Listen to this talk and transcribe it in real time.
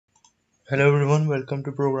Hello everyone, welcome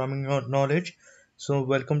to Programming Knowledge. So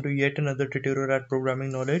welcome to yet another tutorial at Programming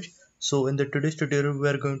Knowledge. So in the today's tutorial we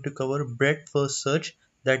are going to cover breadth first search,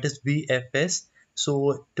 that is BFS.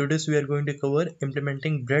 So today's we are going to cover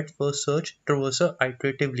implementing breadth first search traversal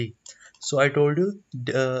iteratively. So I told you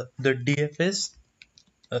the DFS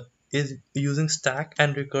uh, is using stack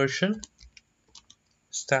and recursion,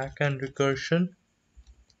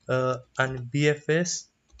 and BFS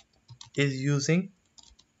is using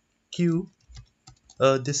queue.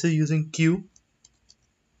 This is using queue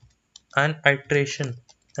and iteration,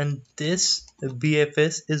 and this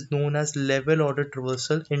BFS is known as level order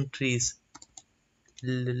traversal in trees.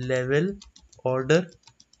 Level order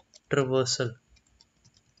traversal,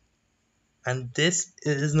 and this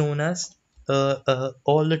is known as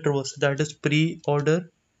all the traversal, that is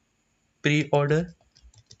pre-order,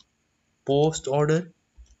 post-order,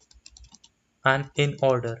 and in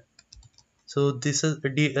order. So this is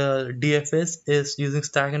DFS is using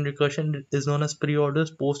stack and recursion. It is known as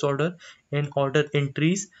pre-orders, post-order, in-order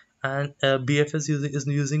entries, and BFS is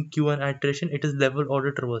using queue and iteration. It is level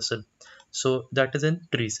order traversal. So that is in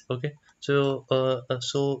trees. Okay. So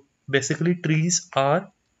basically trees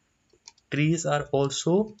are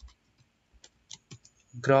also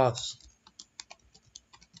graphs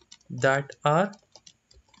that are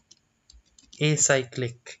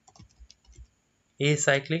acyclic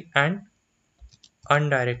and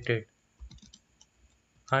undirected.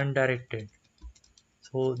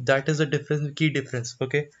 So that is the key difference.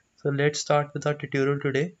 Okay. So let's start with our tutorial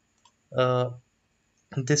today. uh,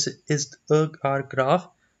 this is our graph,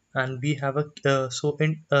 and we have a so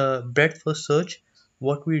in breadth first search,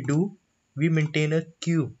 what we do, we maintain a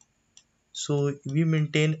queue. So we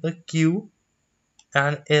maintain a queue,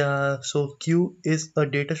 and so queue is a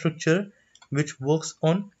data structure which works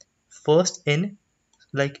on first in.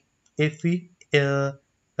 Like if we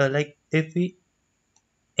if we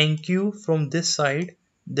enqueue from this side,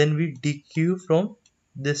 then we dequeue from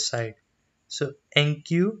this side. So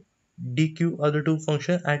enqueue, dequeue are the two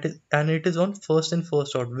functions, and it is on first in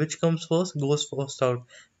first out. Which comes first goes first out.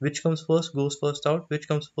 Which comes first goes first out. Which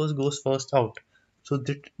comes first goes first out. So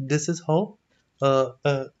this is how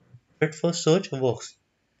breadth first search works.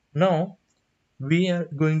 Now we are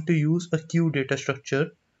going to use a queue data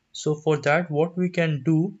structure. So for that, what we can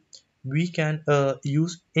do, we can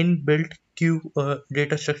use inbuilt queue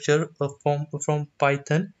data structure from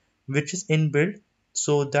Python, which is inbuilt.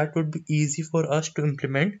 So that would be easy for us to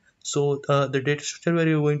implement. So the data structure where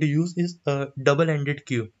you're going to use is double-ended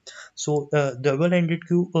queue. So double-ended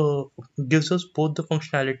queue gives us both the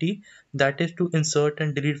functionality, that is to insert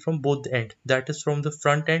and delete from both the end, that is from the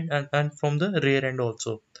front end and from the rear end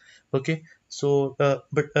also. Okay. So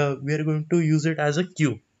but we are going to use it as a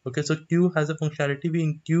queue. Okay, so queue has a functionality,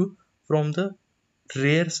 we queue from the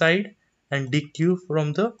rear side and dequeue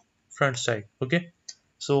from the front side. Okay.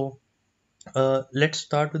 So let's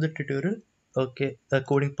start with the tutorial. Okay, the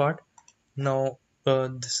coding part. Now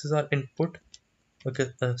this is our input. Okay,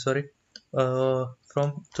 sorry. So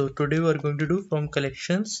today we are going to do from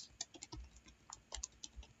collections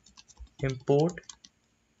import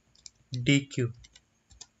dequeue,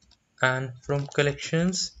 and from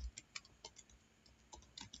collections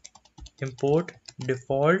import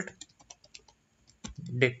default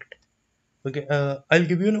dict. Okay, I'll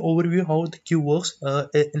give you an overview how the queue works.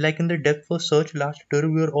 Like in the depth first search last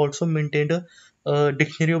tutorial, we will also maintained a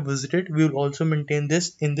dictionary of visited. We will also maintain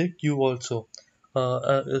this in the queue also.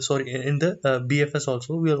 Sorry, in the BFS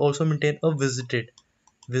also, we will also maintain a visited,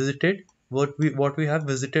 what we have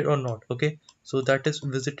visited or not. Okay, so that is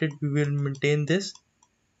visited. We will maintain this,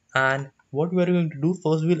 and what we are going to do,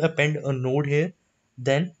 first we'll append a node here.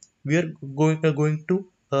 Then we are going to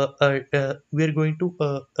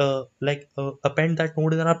append that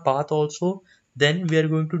node in our path also. Then we are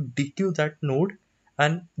going to dequeue that node,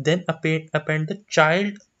 and then append the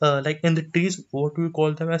child, like in the trees what we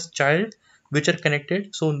call them as child, which are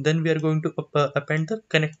connected. So then we are going to append the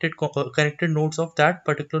connected nodes of that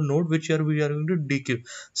particular node, which we are going to dequeue.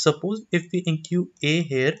 Suppose if we enqueue a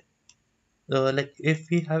here, like if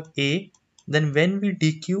we have a, then when we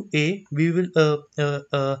dequeue a, we will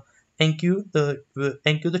enqueue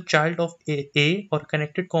the child of a or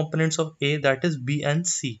connected components of a, that is b and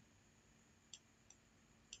c.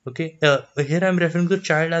 Okay, here I'm referring to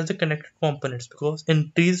child as the connected components, because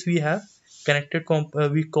in trees we have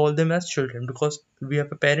we call them as children, because we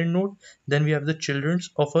have a parent node, then we have the children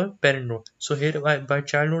of a parent node. So here by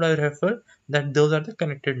child node I refer that those are the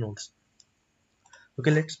connected nodes. Okay,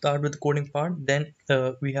 let's start with the coding part. Then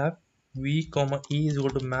we have v comma e is equal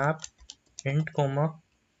to map int comma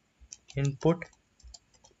input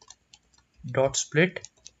dot split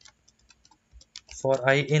for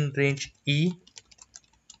I in range E,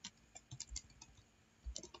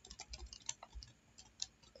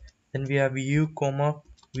 then we have U comma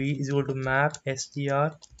V is equal to map str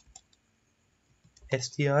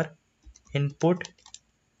input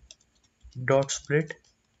dot split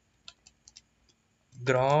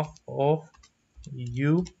graph of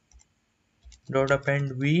U dot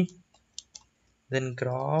append V, then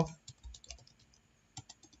graph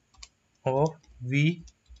of V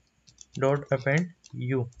dot append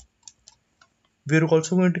U. We are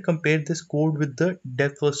also going to compare this code with the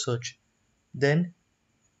depth first search. Then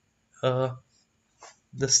uh,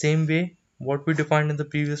 the same way what we defined in the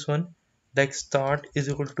previous one, like start is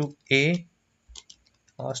equal to A,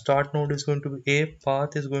 start node is going to be A,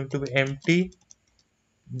 path is going to be empty,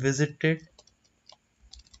 visited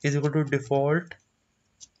is equal to default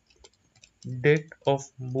dict of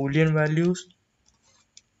boolean values,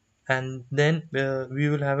 and then we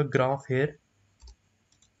will have a graph here.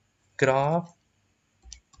 Graph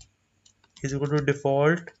is equal to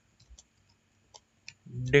default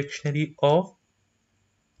dictionary of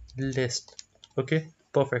list. Okay,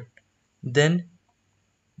 perfect. Then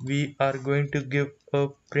we are going to give a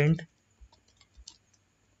print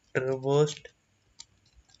traversed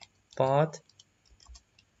path,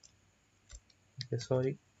 okay,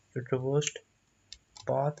 sorry, the traversed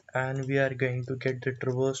path, and we are going to get the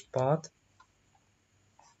traversed path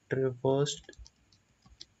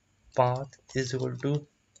is equal to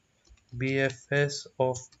BFS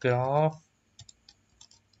of graph.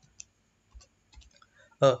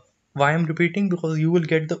 Why I'm repeating, because you will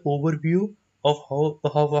get the overview of how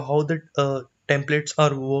the templates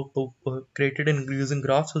are created and using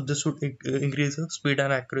graphs. So this would increase the speed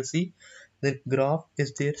and accuracy. The graph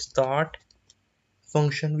is their start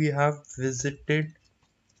function, we have visited,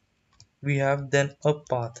 we have then a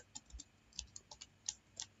path.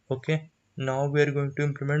 Okay, now we are going to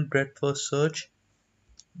implement breadth first search.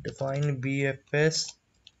 Define BFS,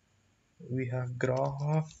 we have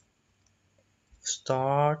graph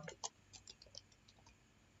start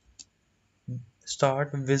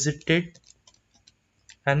visited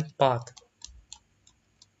and path.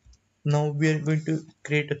 Now we are going to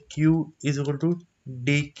create a queue is equal to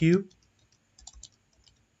dq.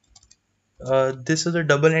 This is a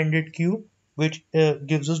double-ended queue which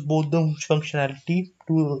gives us both the functionality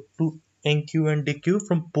to enqueue and dequeue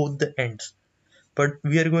from both the ends, but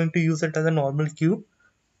we are going to use it as a normal queue.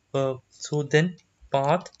 So then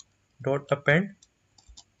path dot append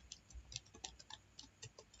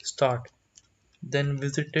start, then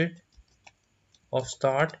visited of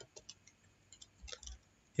start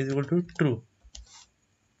is equal to true.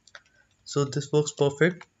 So this works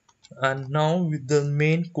perfect. And now with the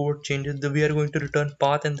main code changes, we are going to return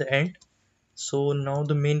path in the end. So now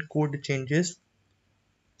the main code changes.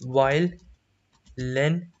 While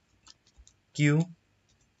len q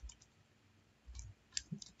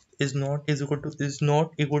is not equal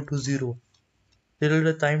to 0, till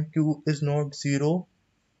the time q is not 0,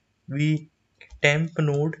 we temp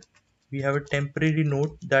node, we have a temporary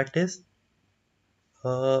node, that is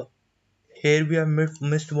uh, here we have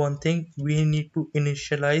missed one thing. We need to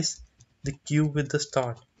initialize the queue with the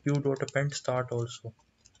start, queue dot append start also.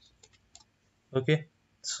 Okay,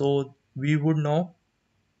 so we would now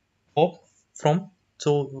pop from,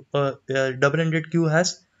 so double-ended queue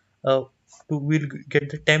has we'll get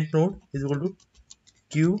the temp node is equal to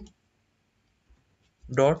queue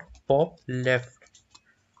dot pop left.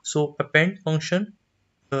 So append function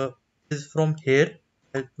is from here,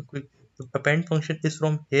 uh, append function is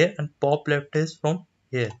from here, and pop left is from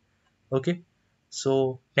here. Okay,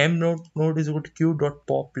 so temp node is equal to queue dot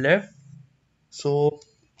pop left. So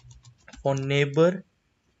for neighbor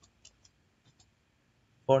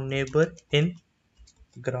in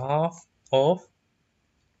graph of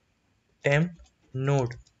temp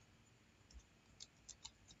node,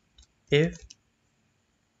 if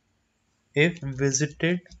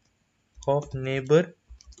visited of neighbor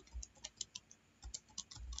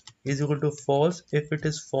is equal to false, if it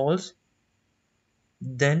is false,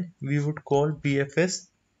 then we would call BFS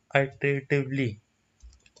iteratively.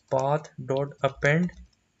 Path dot append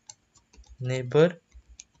neighbor,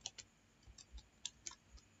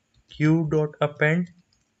 queue dot append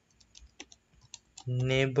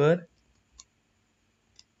neighbor,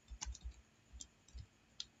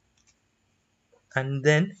 and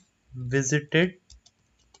then visited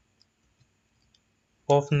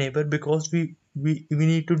of neighbor, because we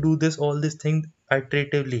need to do this all these things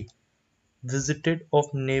iteratively. Visited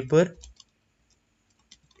of neighbor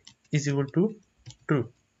is equal to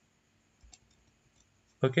true.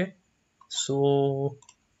 Okay, so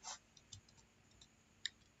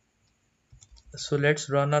So let's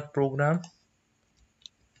run our program.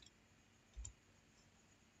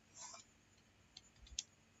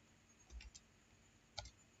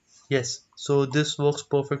 Yes, so this works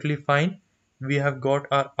perfectly fine. We have got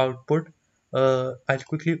our output. I'll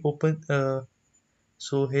quickly open.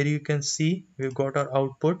 So here you can see we've got our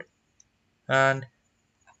output, and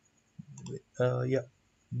yeah,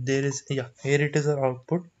 there is, yeah, here it is our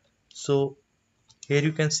output. So here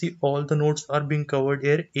you can see all the nodes are being covered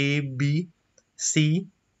here: A, B, C,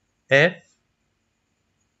 F,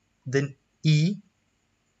 then E,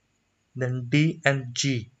 then D and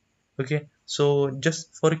G. Okay, so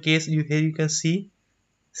just for a case, here you can see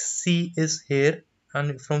C is here,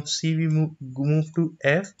 and from C we move to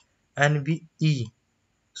F, and we E.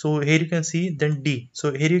 So here you can see then D.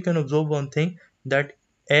 So here you can observe one thing, that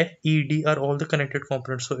F, E, D are all the connected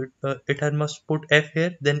components. So it had must put F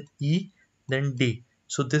here, then E, then D.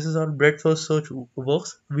 So this is how breadth first search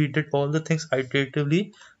works. We did all the things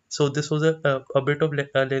iteratively. So this was a bit of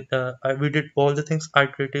we did all the things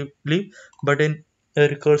iteratively, but in a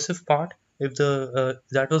recursive part, if the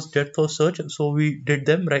that was breadth first search, so we did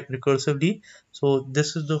them right recursively. So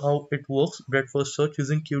this is how it works: breadth first search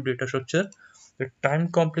using queue data structure. The time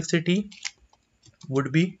complexity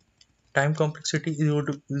would be, time complexity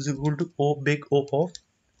is equal to O, big O of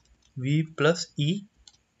V plus E,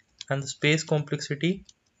 and the space complexity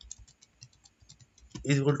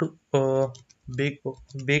is equal to big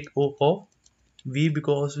O of V,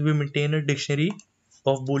 because we maintain a dictionary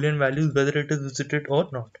of Boolean values whether it is visited or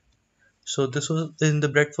not. So this was in the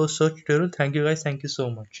breadth first search tutorial. Thank you guys. Thank you so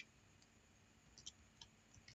much.